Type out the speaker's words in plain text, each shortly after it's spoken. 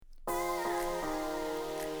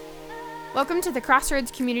Welcome to the Crossroads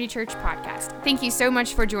Community Church podcast. Thank you so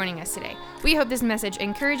much for joining us today. We hope this message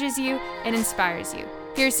encourages you and inspires you.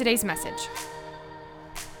 Here's today's message.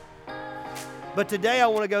 But today I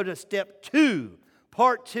want to go to step 2,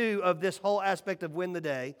 part 2 of this whole aspect of Win the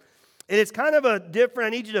Day. And it's kind of a different,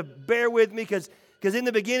 I need you to bear with me because in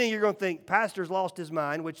the beginning you're going to think, Pastor's lost his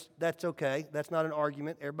mind, which that's okay. That's not an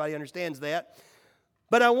argument. Everybody understands that.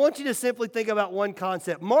 But I want you to simply think about one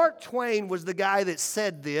concept. Mark Twain was the guy that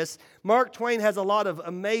said this. Mark Twain has a lot of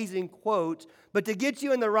amazing quotes. But to get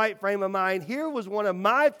you in the right frame of mind, here was one of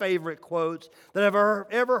my favorite quotes that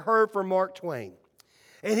I've ever heard from Mark Twain.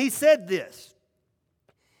 And he said this: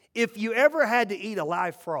 if you ever had to eat a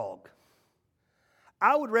live frog,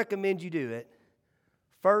 I would recommend you do it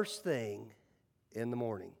first thing in the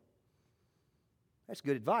morning. That's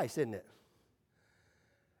good advice, isn't it?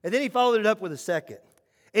 And then he followed it up with a second.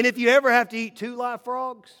 And if you ever have to eat 2 live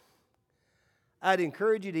frogs, I'd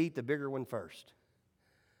encourage you to eat the bigger one first.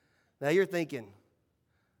 Now you're thinking,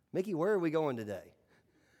 Mickey, where are we going today?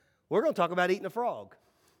 We're going to talk about eating a frog.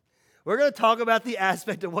 We're going to talk about the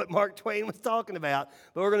aspect of what Mark Twain was talking about,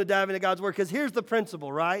 but we're going to dive into God's Word because here's the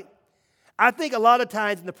principle, right? I think a lot of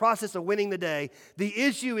times in the process of winning the day, the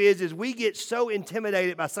issue is we get so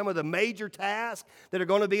intimidated by some of the major tasks that are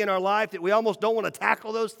going to be in our life that we almost don't want to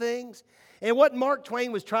tackle those things. And what Mark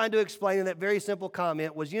Twain was trying to explain in that very simple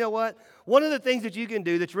comment was, you know what? One of the things that you can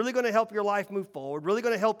do that's really going to help your life move forward, really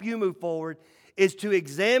going to help you move forward, is to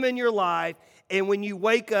examine your life. And when you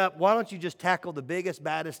wake up, why don't you just tackle the biggest,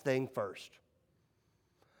 baddest thing first?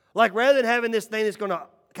 Like rather than having this thing that's going to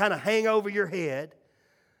kind of hang over your head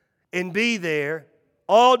and be there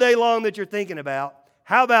all day long that you're thinking about,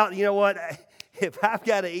 how about, you know what, if I've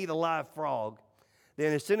got to eat a live frog,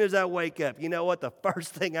 then as soon as I wake up, you know what, the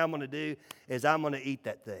first thing I'm going to do is I'm going to eat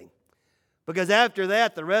that thing. Because after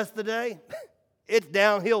that, the rest of the day, it's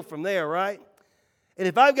downhill from there, right? And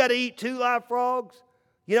if I've got to eat 2 live frogs,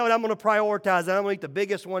 you know what, I'm going to prioritize that. I'm going to eat the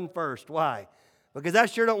biggest one first. Why? Because I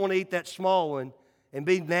sure don't want to eat that small one and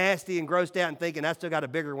be nasty and grossed out and thinking I still got a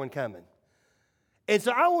bigger one coming. And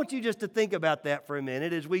so I want you just to think about that for a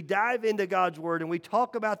minute as we dive into God's Word and we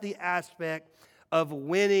talk about the aspect of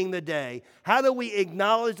winning the day. How do we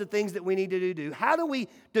acknowledge the things that we need to do? How do we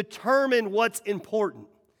determine what's important?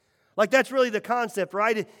 Like that's really the concept,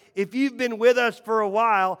 right? If you've been with us for a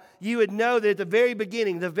while, you would know that at the very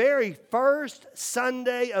beginning, the very first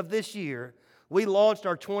Sunday of this year, we launched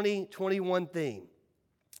our 2021 theme.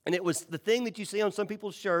 And it was the thing that you see on some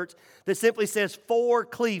people's shirts that simply says, "For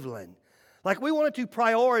Cleveland." Like we wanted to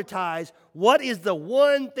prioritize what is the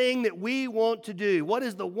one thing that we want to do. What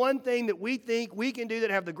is the one thing that we think we can do that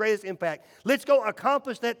have the greatest impact? Let's go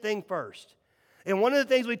accomplish that thing first. And one of the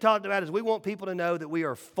things we talked about is we want people to know that we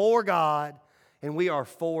are for God and we are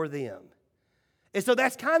for them. And so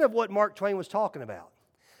that's kind of what Mark Twain was talking about.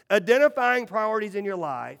 Identifying priorities in your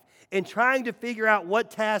life and trying to figure out what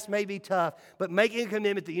tasks may be tough, but making a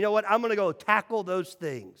commitment that, you know what, I'm going to go tackle those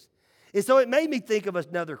things. And so it made me think of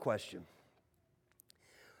another question.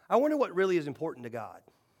 I wonder what really is important to God.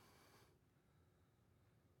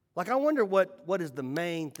 Like, I wonder what is the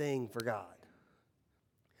main thing for God.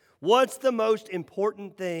 What's the most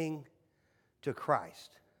important thing to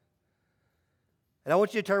Christ? And I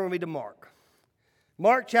want you to turn with me to Mark.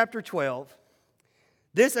 Mark chapter 12.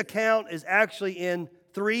 This account is actually in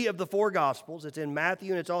 3 of the 4 Gospels. It's in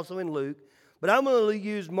Matthew and it's also in Luke. But I'm going to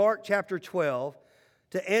use Mark chapter 12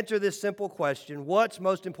 to answer this simple question: what's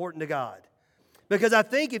most important to God? Because I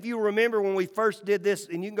think if you remember when we first did this,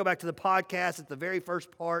 and you can go back to the podcast at the very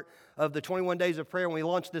first part of the 21 Days of Prayer when we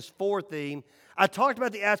launched this 4 theme, I talked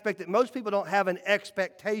about the aspect that most people don't have an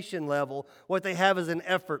expectation level. What they have is an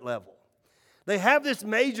effort level. They have this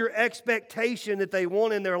major expectation that they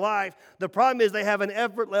want in their life. The problem is they have an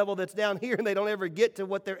effort level that's down here and they don't ever get to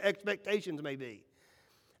what their expectations may be.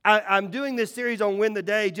 I'm doing this series on Win the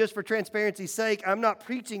Day just for transparency's sake. I'm not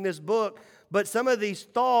preaching this book, but some of these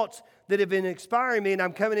thoughts that have been inspiring me, and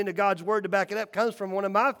I'm coming into God's Word to back it up, comes from one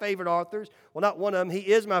of my favorite authors. Well, not one of them. He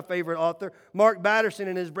is my favorite author, Mark Batterson,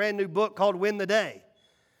 in his brand new book called Win the Day.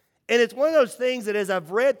 And it's one of those things that as I've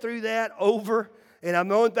read through that over, and I'm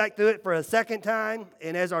going back through it for a second time,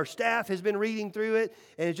 and as our staff has been reading through it,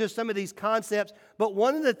 and it's just some of these concepts, but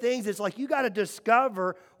one of the things is like you got to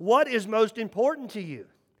discover what is most important to you.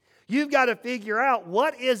 You've got to figure out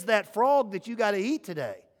what is that frog that you got to eat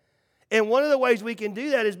today. And one of the ways we can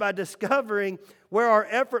do that is by discovering where our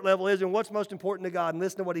effort level is and what's most important to God. And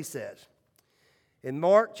listen to what he says. In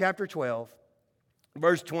Mark chapter 12,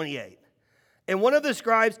 verse 28. And one of the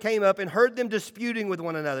scribes came up and heard them disputing with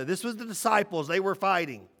one another. This was the disciples. They were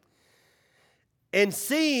fighting. And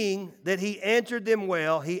seeing that he answered them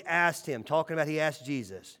well, he asked him, he asked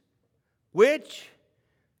Jesus, which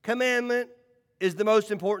commandment is the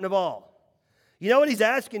most important of all? You know what he's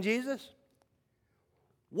asking Jesus?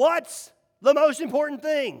 What's the most important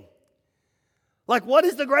thing? Like, what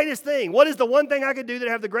is the greatest thing? What is the one thing I could do that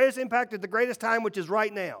have the greatest impact at the greatest time, which is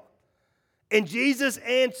right now? And Jesus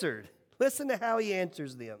answered. Listen to how he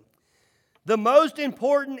answers them. The most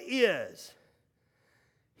important is,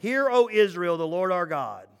 hear, O Israel, the Lord our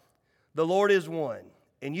God. The Lord is one.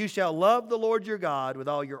 And you shall love the Lord your God with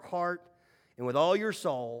all your heart and with all your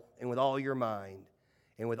soul and with all your mind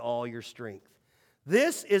and with all your strength.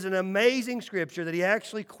 This is an amazing scripture that he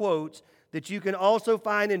actually quotes that you can also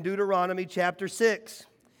find in Deuteronomy chapter 6.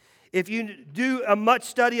 If you do a much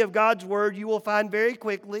study of God's word, you will find very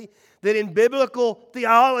quickly that in biblical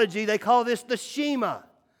theology, they call this the Shema.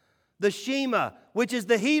 The Shema, which is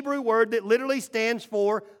the Hebrew word that literally stands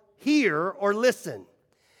for hear or listen.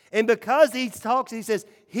 And because he says,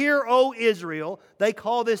 hear, O Israel, they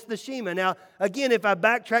call this the Shema. Now, again, if I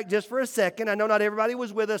backtrack just for a second, I know not everybody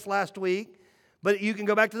was with us last week, but you can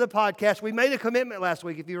go back to the podcast. We made a commitment last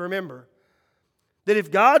week, if you remember, that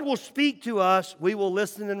if God will speak to us, we will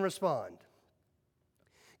listen and respond.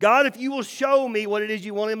 God, if you will show me what it is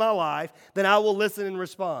you want in my life, then I will listen and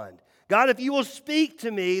respond. God, if you will speak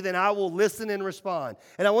to me, then I will listen and respond.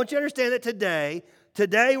 And I want you to understand that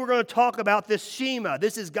today we're going to talk about this Shema.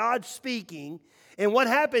 This is God speaking. And what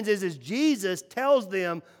happens is Jesus tells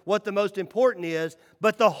them what the most important is,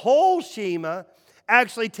 but the whole Shema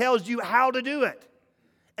actually tells you how to do it.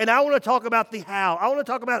 And I want to talk about the how. I want to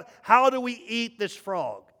talk about how do we eat this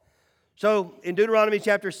frog. So in Deuteronomy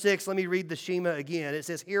chapter 6, let me read the Shema again. It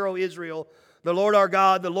says, hear, O Israel, the Lord our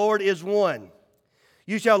God, the Lord is one.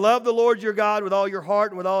 You shall love the Lord your God with all your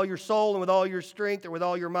heart and with all your soul and with all your strength and with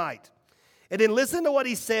all your might. And then listen to what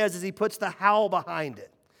he says as he puts the how behind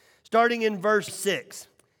it. Starting in verse 6.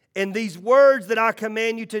 And these words that I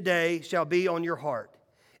command you today shall be on your heart.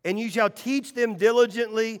 And you shall teach them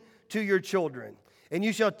diligently to your children. And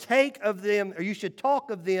you shall take of them, or you should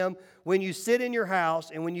talk of them when you sit in your house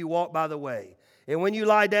and when you walk by the way, and when you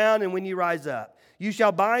lie down and when you rise up. You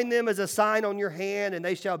shall bind them as a sign on your hand, and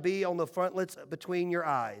they shall be on the frontlets between your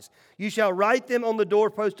eyes. You shall write them on the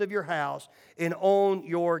doorpost of your house and on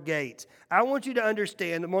your gates. I want you to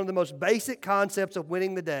understand that one of the most basic concepts of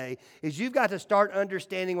winning the day is you've got to start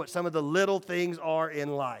understanding what some of the little things are in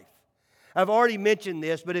life. I've already mentioned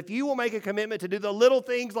this, but if you will make a commitment to do the little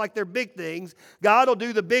things like they're big things, God will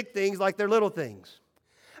do the big things like they're little things.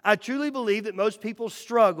 I truly believe that most people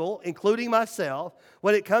struggle, including myself,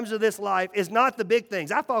 when it comes to this life, is not the big things.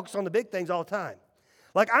 I focus on the big things all the time.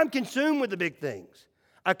 Like, I'm consumed with the big things.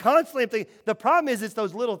 I constantly am thinking, the problem is it's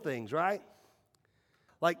those little things, right?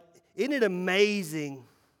 Like, isn't it amazing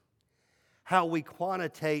how we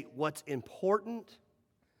quantitate what's important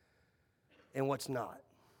and what's not?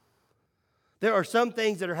 There are some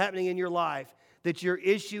things that are happening in your life that your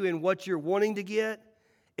issue in what you're wanting to get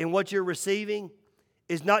and what you're receiving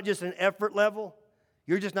is not just an effort level.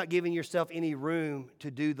 You're just not giving yourself any room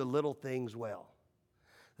to do the little things well.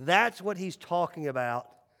 That's what he's talking about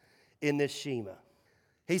in this Shema.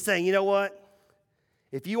 He's saying, you know what?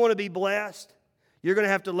 If you want to be blessed, you're going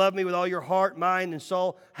to have to love me with all your heart, mind, and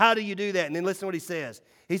soul. How do you do that? And then listen to what he says.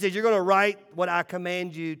 He says, you're going to write what I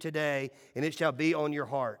command you today, and it shall be on your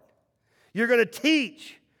heart. You're going to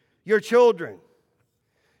teach your children.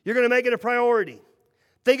 You're going to make it a priority.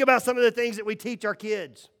 Think about some of the things that we teach our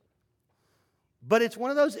kids. But it's one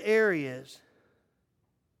of those areas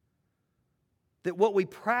that what we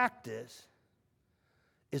practice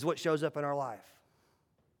is what shows up in our life.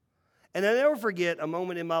 And I never forget a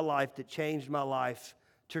moment in my life that changed my life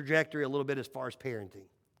trajectory a little bit as far as parenting.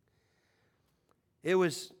 It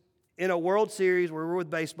was in a World Series where we were with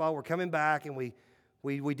baseball. We're coming back, and we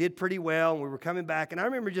did pretty well, and we were coming back. And I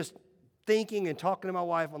remember just thinking and talking to my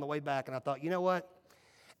wife on the way back, and I thought, you know what?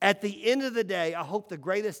 At the end of the day, I hope the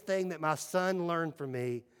greatest thing that my son learned from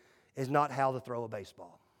me is not how to throw a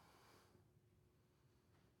baseball.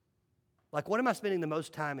 Like, what am I spending the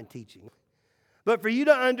most time in teaching? But for you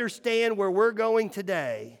to understand where we're going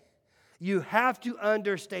today, you have to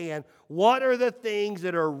understand what are the things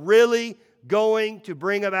that are really going to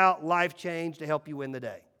bring about life change to help you win the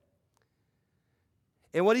day.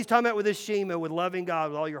 And what he's talking about with this Shema, with loving God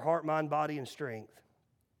with all your heart, mind, body, and strength,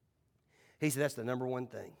 he said that's the number one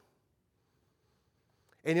thing.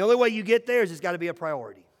 And the only way you get there is it's got to be a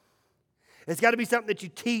priority. It's got to be something that you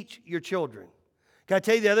teach your children. Can I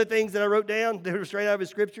tell you the other things that I wrote down that are straight out of his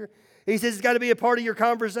scripture? He says it's got to be a part of your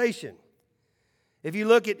conversation. If you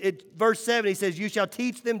look at verse 7, he says, you shall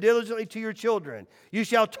teach them diligently to your children. You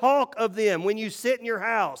shall talk of them when you sit in your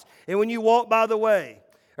house and when you walk by the way,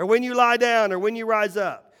 or when you lie down or when you rise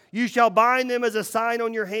up. You shall bind them as a sign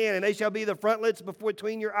on your hand, and they shall be the frontlets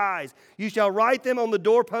between your eyes. You shall write them on the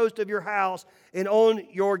doorpost of your house and on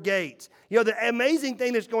your gates. You know, the amazing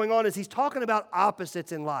thing that's going on is he's talking about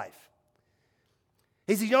opposites in life.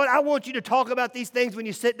 He says, you know what? I want you to talk about these things when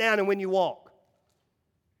you sit down and when you walk.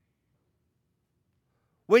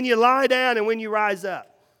 When you lie down and when you rise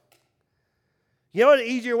up. You know what an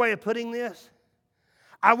easier way of putting this?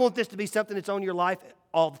 I want this to be something that's on your life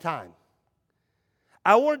all the time.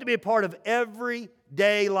 I want it to be a part of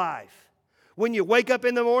everyday life. When you wake up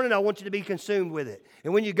in the morning, I want you to be consumed with it.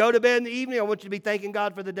 And when you go to bed in the evening, I want you to be thanking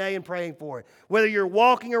God for the day and praying for it. Whether you're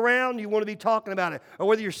walking around, you want to be talking about it. Or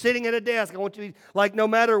whether you're sitting at a desk, I want you to be like, no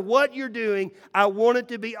matter what you're doing, I want it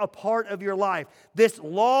to be a part of your life. This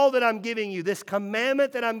law that I'm giving you, this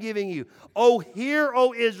commandment that I'm giving you. Oh, hear,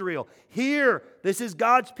 O Israel. Hear, this is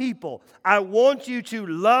God's people. I want you to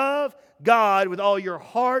love God with all your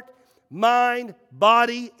heart, mind,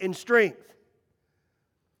 body, and strength.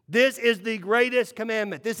 This is the greatest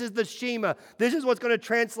commandment. This is the Shema. This is what's going to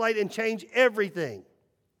translate and change everything.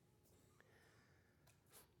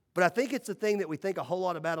 But I think it's the thing that we think a whole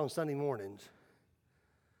lot about on Sunday mornings.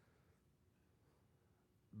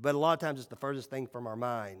 But a lot of times it's the furthest thing from our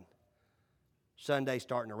mind. Sunday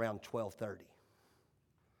starting around 12:30.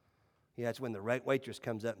 Yeah, that's when the waitress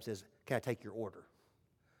comes up and says, "Can I take your order?"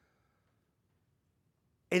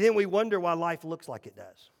 And then we wonder why life looks like it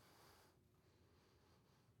does.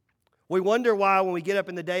 We wonder why when we get up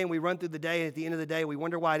in the day and we run through the day, and at the end of the day, we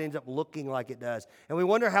wonder why it ends up looking like it does. And we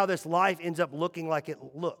wonder how this life ends up looking like it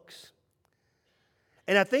looks.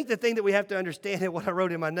 And I think the thing that we have to understand, and what I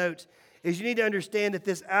wrote in my notes, is you need to understand that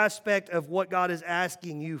this aspect of what God is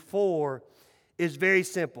asking you for is very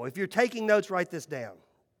simple. If you're taking notes, write this down.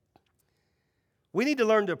 We need to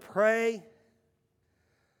learn to pray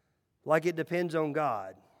like it depends on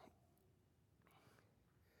God,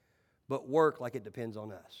 but work like it depends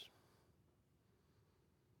on us.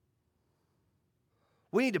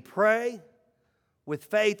 We need to pray with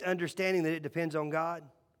faith, understanding that it depends on God.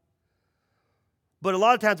 But a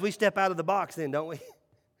lot of times we step out of the box then, don't we?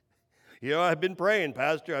 You know, I've been praying,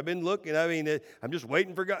 Pastor. I've been looking. I'm just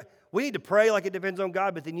waiting for God. We need to pray like it depends on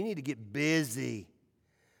God, but then you need to get busy.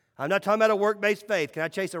 I'm not talking about a work-based faith. Can I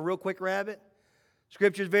chase a real quick rabbit?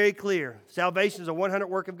 Scripture is very clear. Salvation is a 100%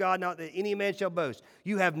 work of God, not that any man shall boast.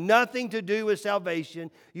 You have nothing to do with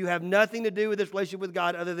salvation. You have nothing to do with this relationship with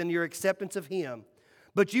God other than your acceptance of Him.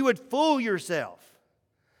 But you would fool yourself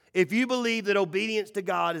if you believe that obedience to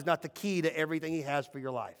God is not the key to everything He has for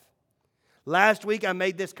your life. Last week I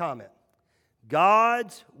made this comment.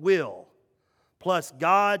 God's will plus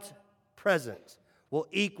God's presence will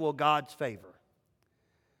equal God's favor.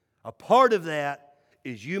 A part of that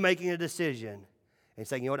is you making a decision and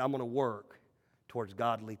saying, you know what, I'm going to work towards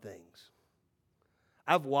godly things.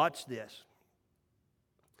 I've watched this.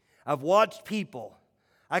 I've watched people.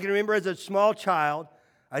 I can remember as a small child,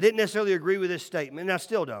 I didn't necessarily agree with this statement, and I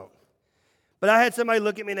still don't. But I had somebody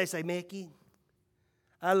look at me and they say, Mickey,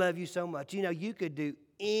 I love you so much. You know, you could do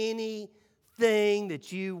anything that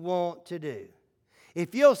you want to do.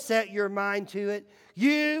 If you'll set your mind to it,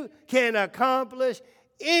 you can accomplish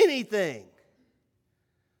anything.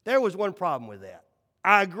 There was one problem with that.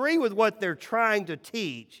 I agree with what they're trying to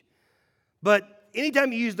teach, but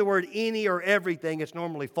anytime you use the word any or everything, it's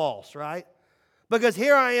normally false, right? Because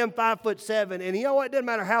here I am, 5'7", and you know what? It doesn't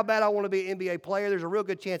matter how bad I want to be an NBA player, there's a real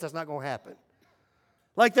good chance that's not going to happen.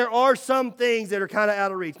 Like there are some things that are kind of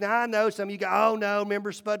out of reach. Now I know some of you go, oh no,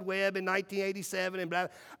 remember Spud Webb in 1987 and blah,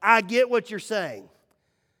 blah. I get what you're saying.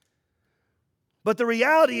 But the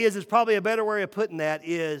reality is probably a better way of putting that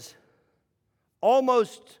is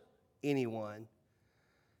almost anyone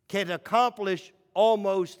can accomplish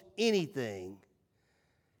almost anything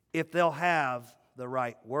if they'll have the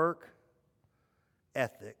right work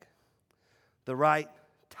ethic, the right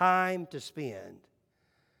time to spend,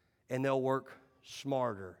 and they'll work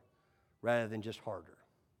smarter rather than just harder.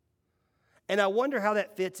 And I wonder how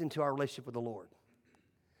that fits into our relationship with the Lord.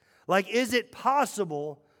 Like, is it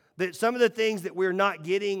possible that some of the things that we're not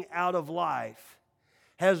getting out of life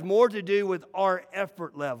has more to do with our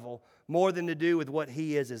effort level more than to do with what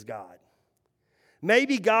He is as God?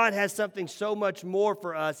 Maybe God has something so much more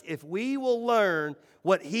for us if we will learn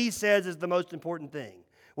what He says is the most important thing,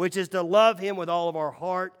 which is to love Him with all of our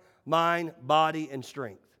heart, mind, body, and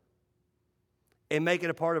strength, and make it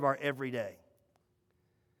a part of our everyday.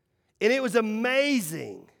 And it was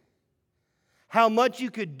amazing how much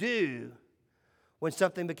you could do when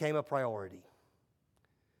something became a priority.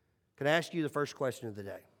 Can I ask you the first question of the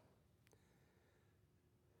day?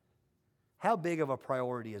 How big of a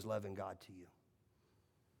priority is loving God to you?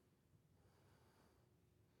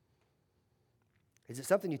 Is it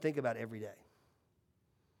something you think about every day?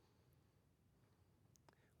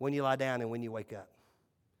 When you lie down and when you wake up?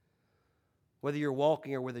 Whether you're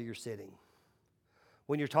walking or whether you're sitting?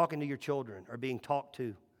 When you're talking to your children or being talked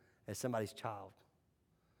to as somebody's child?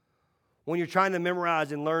 When you're trying to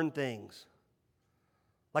memorize and learn things?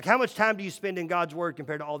 Like, how much time do you spend in God's Word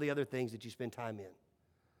compared to all the other things that you spend time in?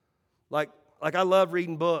 Like I love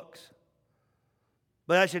reading books,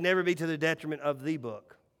 but that should never be to the detriment of the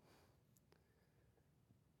book.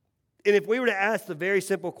 And if we were to ask the very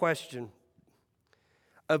simple question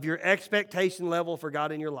of your expectation level for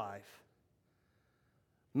God in your life,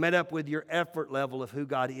 met up with your effort level of who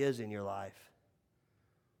God is in your life,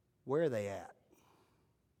 where are they at?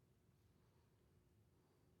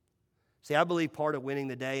 See, I believe part of winning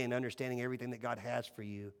the day and understanding everything that God has for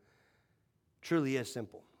you truly is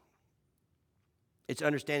simple. It's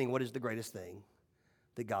understanding what is the greatest thing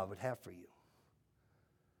that God would have for you.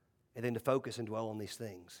 And then to focus and dwell on these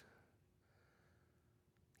things.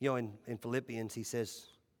 You know, in Philippians, he says,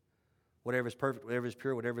 whatever is perfect, whatever is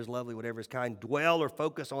pure, whatever is lovely, whatever is kind, dwell or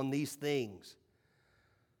focus on these things.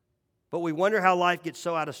 But we wonder how life gets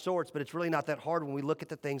so out of sorts, but it's really not that hard when we look at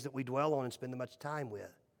the things that we dwell on and spend much time with.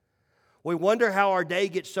 We wonder how our day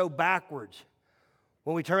gets so backwards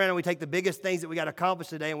when we turn around and we take the biggest things that we got to accomplish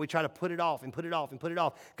today and we try to put it off and put it off and put it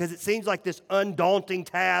off because it seems like this undaunting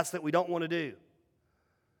task that we don't want to do.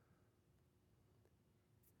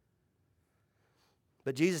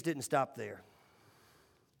 But Jesus didn't stop there.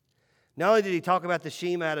 Not only did he talk about the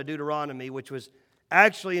Shema out of Deuteronomy, which was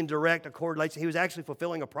actually in direct correlation, he was actually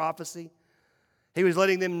fulfilling a prophecy. He was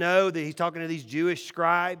letting them know that he's talking to these Jewish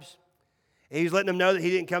scribes. And he was letting them know that he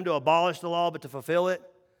didn't come to abolish the law, but to fulfill it.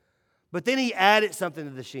 But then he added something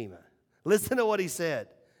to the Shema. Listen to what he said.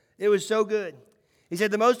 It was so good. He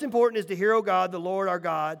said, the most important is to hear, O God, the Lord our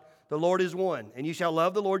God, the Lord is one. And you shall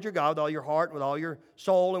love the Lord your God with all your heart, with all your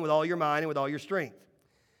soul, and with all your mind, and with all your strength.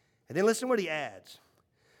 And then listen to what he adds.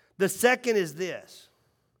 The second is this.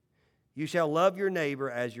 You shall love your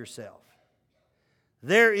neighbor as yourself.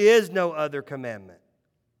 There is no other commandment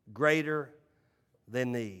greater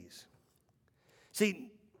than these.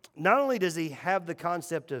 See, not only does he have the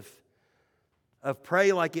concept of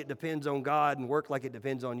pray like it depends on God and work like it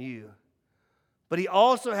depends on you, but he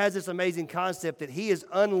also has this amazing concept that he is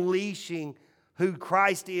unleashing who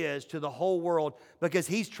Christ is to the whole world because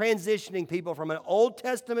he's transitioning people from an Old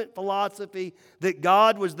Testament philosophy that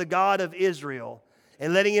God was the God of Israel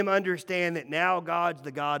and letting him understand that now God's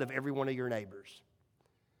the God of every one of your neighbors.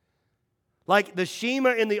 Like the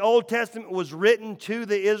Shema in the Old Testament was written to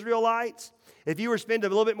the Israelites. If you were to spend a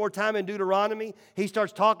little bit more time in Deuteronomy, he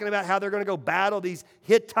starts talking about how they're going to go battle these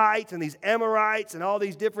Hittites and these Amorites and all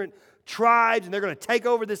these different tribes, and they're going to take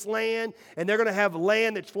over this land, and they're going to have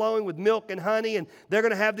land that's flowing with milk and honey, and they're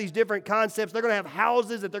going to have these different concepts. They're going to have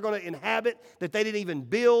houses that they're going to inhabit that they didn't even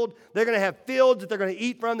build. They're going to have fields that they're going to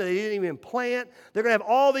eat from that they didn't even plant. They're going to have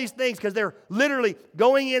all these things because they're literally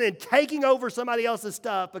going in and taking over somebody else's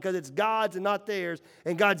stuff because it's God's and not theirs,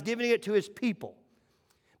 and God's giving it to his people.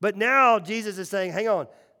 But now Jesus is saying, hang on,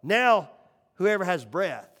 now whoever has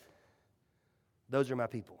breath, those are my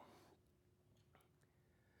people.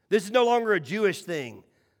 This is no longer a Jewish thing.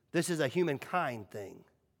 This is a humankind thing.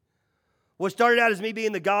 What started out as me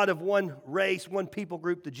being the God of one race, one people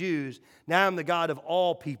group, the Jews, now I'm the God of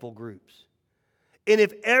all people groups. And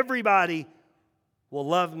if everybody will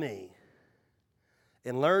love me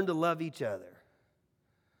and learn to love each other,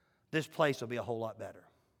 this place will be a whole lot better.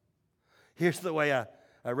 Here's the way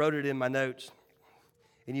I wrote it in my notes.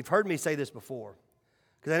 And you've heard me say this before,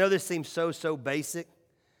 because I know this seems so basic.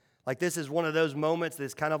 Like this is one of those moments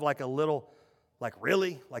that's kind of like a little, like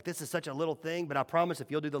really? Like this is such a little thing, but I promise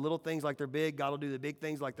if you'll do the little things like they're big, God will do the big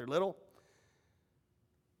things like they're little.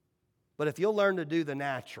 But if you'll learn to do the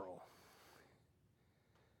natural,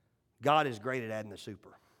 God is great at adding the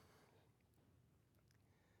super.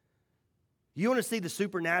 You want to see the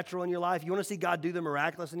supernatural in your life? You want to see God do the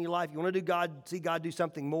miraculous in your life? You want to see God do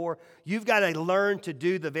something more? You've got to learn to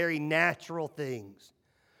do the very natural things.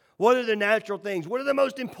 What are the natural things? What are the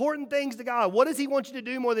most important things to God? What does he want you to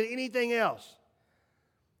do more than anything else?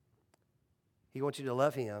 He wants you to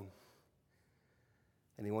love him,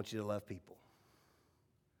 and he wants you to love people.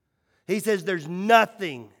 He says there's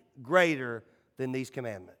nothing greater than these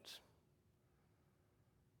commandments.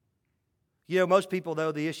 You know, most people,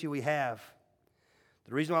 though, the issue we have,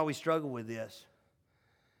 the reason why we struggle with this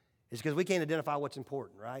is because we can't identify what's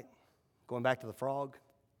important, right? Going back to the frog.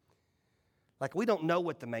 like we don't know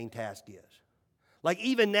what the main task is. Like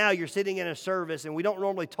even now you're sitting in a service and we don't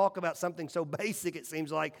normally talk about something so basic it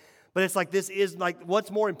seems like, but it's like this is like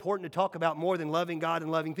what's more important to talk about more than loving God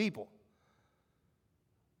and loving people?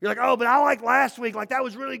 You're like, oh, but I like last week, like that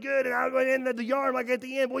was really good, and I went into the yard like at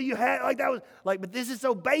the end, well, you had, like that was, like, but this is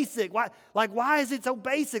so basic. Why is it so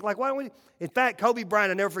basic? Like, why don't we, in fact, Kobe Bryant,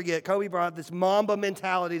 I'll never forget, Kobe Bryant, this Mamba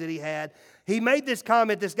mentality that he had, he made this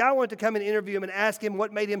comment, this guy wanted to come and interview him and ask him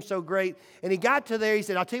what made him so great, and he got to there, he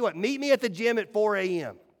said, I'll tell you what, meet me at the gym at 4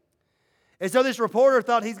 a.m. And so this reporter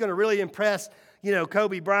thought he's going to really impress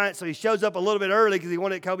Kobe Bryant, so he shows up a little bit early because he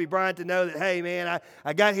wanted Kobe Bryant to know that, hey, man,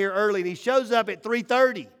 I got here early, and he shows up at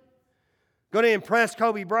 3:30, going to impress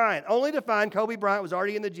Kobe Bryant, only to find Kobe Bryant was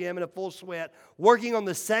already in the gym in a full sweat, working on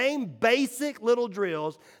the same basic little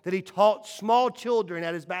drills that he taught small children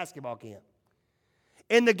at his basketball camp.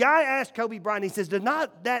 And the guy asked Kobe Bryant, he says, does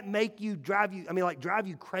not that drive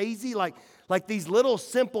you crazy? Like these little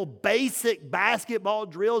simple basic basketball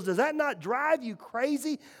drills, does that not drive you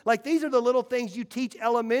crazy? Like these are the little things you teach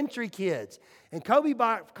elementary kids. And Kobe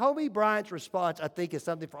Bryant's response, I think, is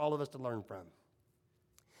something for all of us to learn from.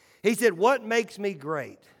 He said, what makes me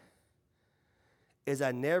great is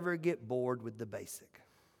I never get bored with the basic.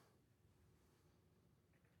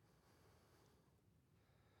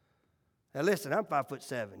 Now listen, I'm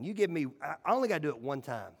 5'7". You give me, I only got to do it one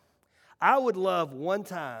time. I would love one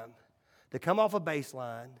time to come off a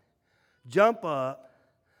baseline, jump up,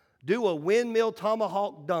 do a windmill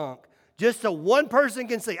tomahawk dunk, just so one person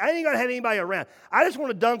can see. I ain't going to have anybody around. I just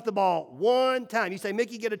want to dunk the ball one time. You say,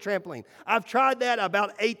 Mickey, get a trampoline. I've tried that. I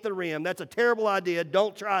about ate the rim. That's a terrible idea.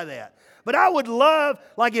 Don't try that. But I would love,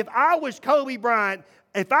 like if I was Kobe Bryant,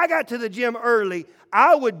 if I got to the gym early,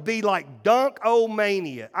 I would be like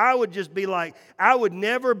dunk-o-mania. I would just be like, I would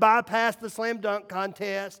never bypass the slam dunk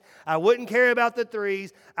contest. I wouldn't care about the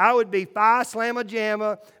threes. I would be Phi Slamma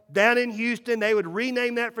Jamma down in Houston. They would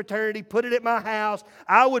rename that fraternity, put it at my house.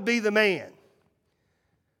 I would be the man.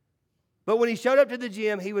 But when he showed up to the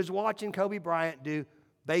gym, he was watching Kobe Bryant do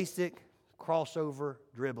basic crossover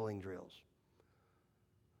dribbling drills.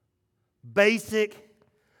 Basic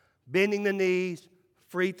bending the knees,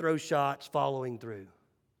 free throw shots following through.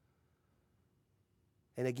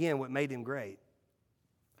 And again, what made him great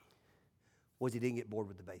was he didn't get bored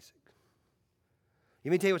with the basic.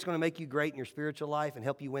 Let me tell you what's going to make you great in your spiritual life and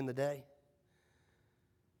help you win the day.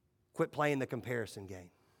 Quit playing the comparison game.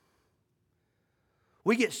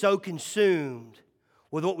 We get so consumed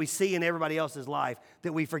with what we see in everybody else's life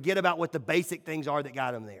that we forget about what the basic things are that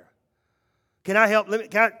got them there. Can I help?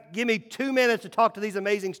 Give me 2 minutes to talk to these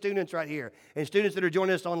amazing students right here and students that are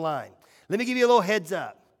joining us online. Let me give you a little heads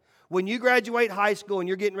up. When you graduate high school and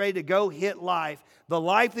you're getting ready to go hit life, the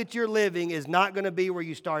life that you're living is not going to be where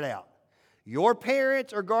you start out. Your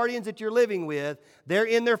parents or guardians that you're living with, they're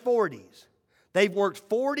in their 40s. They've worked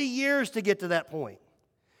 40 years to get to that point.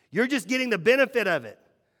 You're just getting the benefit of it.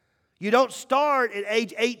 You don't start at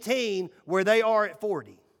age 18 where they are at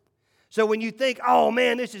 40. So when you think, oh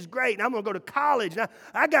man, this is great, and I'm going to go to college, and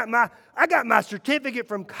I got my certificate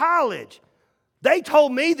from college. They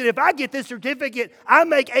told me that if I get this certificate, I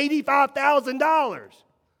make $85,000.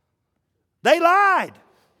 They lied.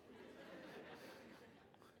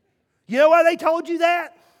 You know why they told you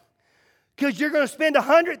that? Because you're going to spend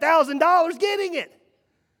 $100,000 getting it.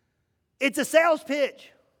 It's a sales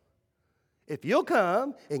pitch. If you'll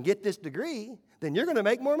come and get this degree, then you're going to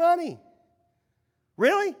make more money.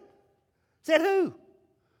 Really? Said who?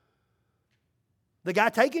 The guy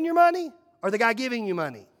taking your money or the guy giving you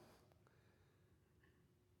money?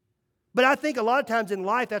 But I think a lot of times in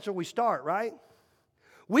life, that's where we start, right?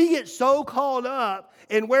 We get so caught up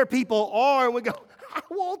in where people are and we go, I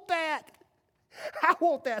want that. I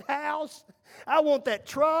want that house. I want that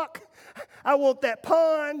truck. I want that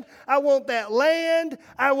pond. I want that land.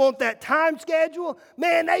 I want that time schedule.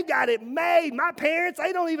 Man, they got it made. My parents,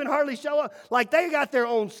 they don't even hardly show up. Like they got their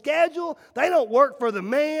own schedule. They don't work for the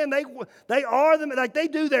man. They are them. Like they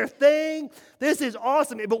do their thing. This is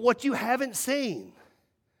awesome. But what you haven't seen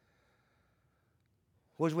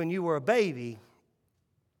was when you were a baby,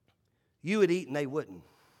 you would eat and they wouldn't.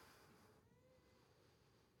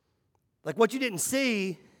 Like what you didn't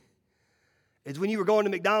see is when you were going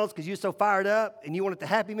to McDonald's because you were so fired up and you wanted the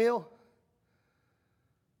Happy Meal,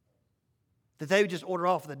 that they would just order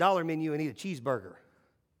off the dollar menu and eat a cheeseburger.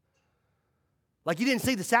 Like you didn't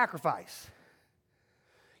see the sacrifice.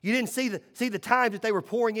 You didn't see the time that they were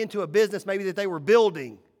pouring into a business maybe that they were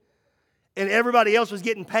building and everybody else was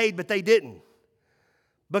getting paid but they didn't.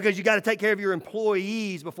 Because you got to take care of your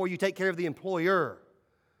employees before you take care of the employer.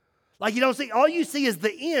 Like you don't see, all you see is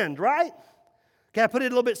the end, right? Can I put it a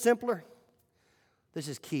little bit simpler? This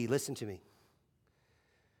is key. Listen to me.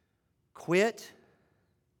 Quit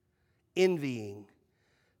envying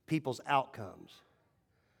people's outcomes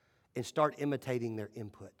and start imitating their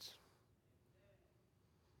inputs.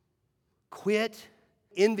 Quit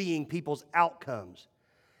envying people's outcomes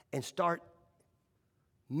and start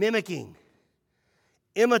mimicking,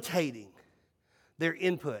 imitating their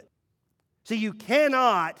input. See, you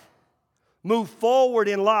cannot move forward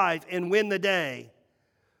in life and win the day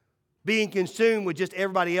being consumed with just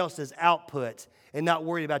everybody else's output and not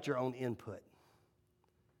worried about your own input.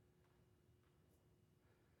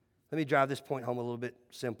 Let me drive this point home a little bit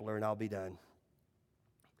simpler and I'll be done.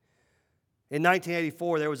 In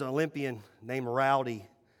 1984, there was an Olympian named Rowdy.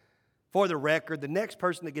 For the record, the next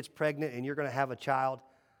person that gets pregnant and you're going to have a child,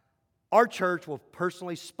 our church will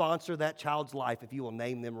personally sponsor that child's life if you will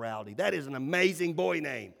name them Rowdy. That is an amazing boy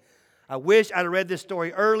name. I wish I'd have read this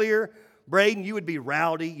story earlier. Braden, you would be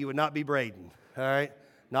Rowdy. You would not be Braden. All right?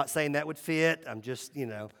 Not saying that would fit. I'm just,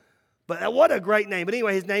 But what a great name. But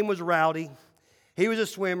anyway, his name was Rowdy. He was a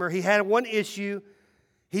swimmer. He had one issue.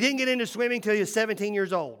 He didn't get into swimming until he was 17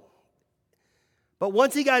 years old. But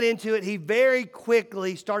once he got into it, he very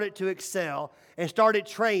quickly started to excel and started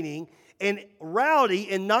training. And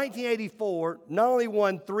Rowdy, in 1984, not only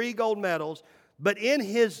won 3 gold medals, but in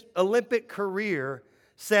his Olympic career,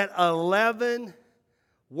 set 11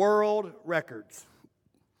 world records.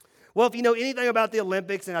 Well, if you know anything about the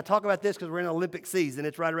Olympics, and I talk about this because we're in Olympic season,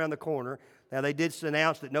 it's right around the corner. Now, they did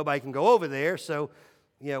announce that nobody can go over there, so,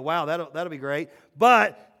 wow, that'll be great.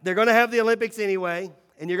 But they're going to have the Olympics anyway,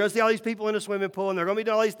 and you're going to see all these people in the swimming pool, and they're going to be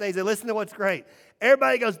doing all these things, and listen to what's great.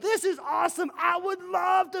 Everybody goes, this is awesome. I would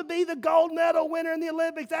love to be the gold medal winner in the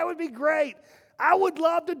Olympics. That would be great. I would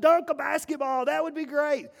love to dunk a basketball. That would be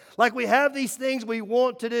great. Like we have these things we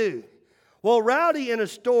want to do. Well, Rowdy, in a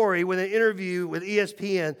story with an interview with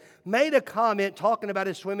ESPN, made a comment talking about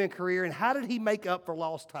his swimming career and how did he make up for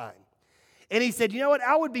lost time. And he said, you know what,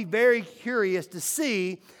 I would be very curious to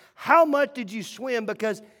see how much did you swim,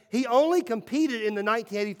 because he only competed in the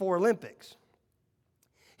 1984 Olympics.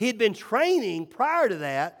 He had been training prior to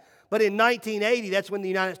that, but in 1980, that's when the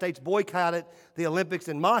United States boycotted the Olympics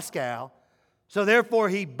in Moscow. So therefore,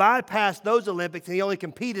 he bypassed those Olympics and he only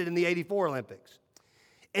competed in the 84 Olympics.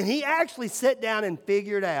 And he actually sat down and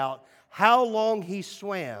figured out how long he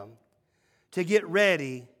swam to get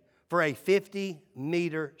ready for a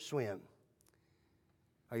 50-meter swim.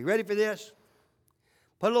 Are you ready for this?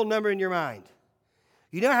 Put a little number in your mind.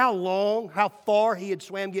 You know how far he had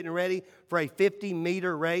swam getting ready for a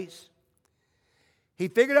 50-meter race? He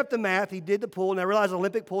figured up the math. He did the pool. And I realized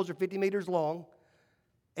Olympic pools are 50 meters long.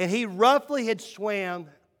 And he roughly had swam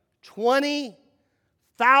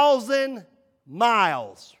 20,000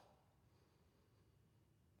 miles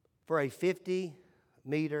for a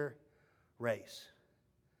 50-meter race.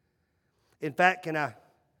 In fact, can I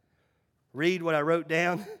read what I wrote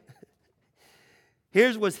down?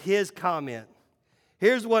 Here's was his comment.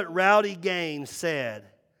 Here's what Rowdy Gaines said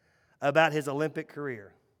about his Olympic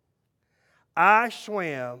career. I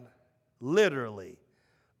swam literally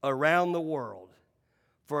around the world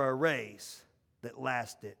for a race that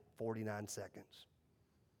lasted 49 seconds.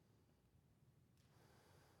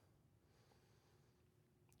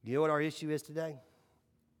 You know what our issue is today?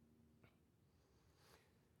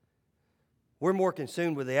 We're more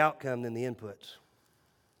consumed with the outcome than the inputs.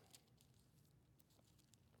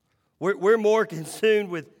 We're more consumed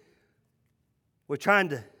with trying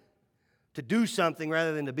to do something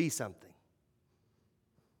rather than to be something.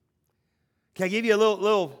 Can I give you a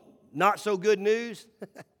little not so good news?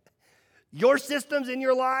 Your systems in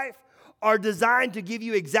your life are designed to give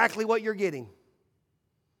you exactly what you're getting.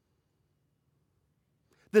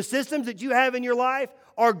 The systems that you have in your life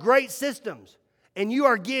are great systems, and you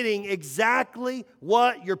are getting exactly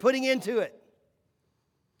what you're putting into it.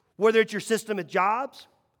 Whether it's your system at jobs,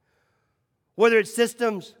 whether it's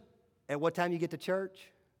systems at what time you get to church,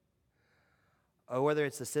 or whether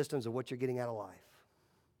it's the systems of what you're getting out of life.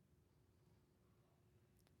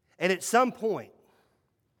 And at some point,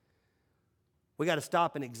 we got to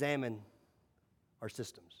stop and examine our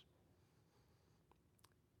systems.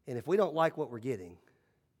 And if we don't like what we're getting,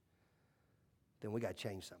 then we got to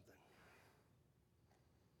change something.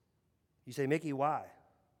 You say, Mickey, why?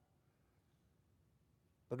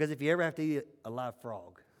 Because if you ever have to eat a live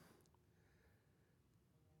frog,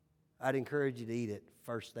 I'd encourage you to eat it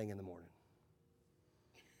first thing in the morning.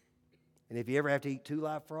 And if you ever have to eat 2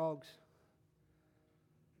 live frogs,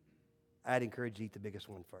 I'd encourage you to eat the biggest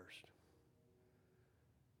one first.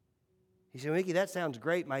 You say, Mickey, that sounds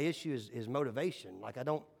great. My issue is motivation.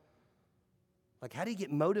 How do you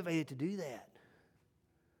get motivated to do that?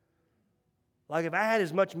 Like if I had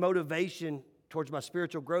as much motivation towards my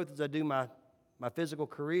spiritual growth as I do my physical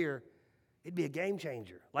career, it'd be a game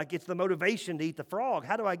changer. Like it's the motivation to eat the frog.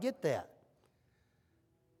 How do I get that?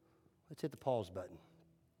 Let's hit the pause button.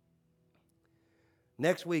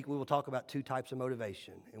 Next week, we will talk about 2 types of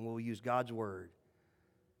motivation, and we'll use God's Word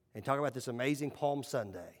and talk about this amazing Palm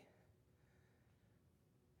Sunday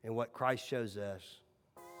and what Christ shows us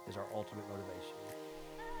is our ultimate motivation.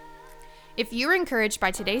 If you were encouraged by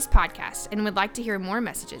today's podcast and would like to hear more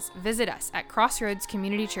messages, visit us at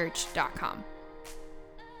crossroadscommunitychurch.com.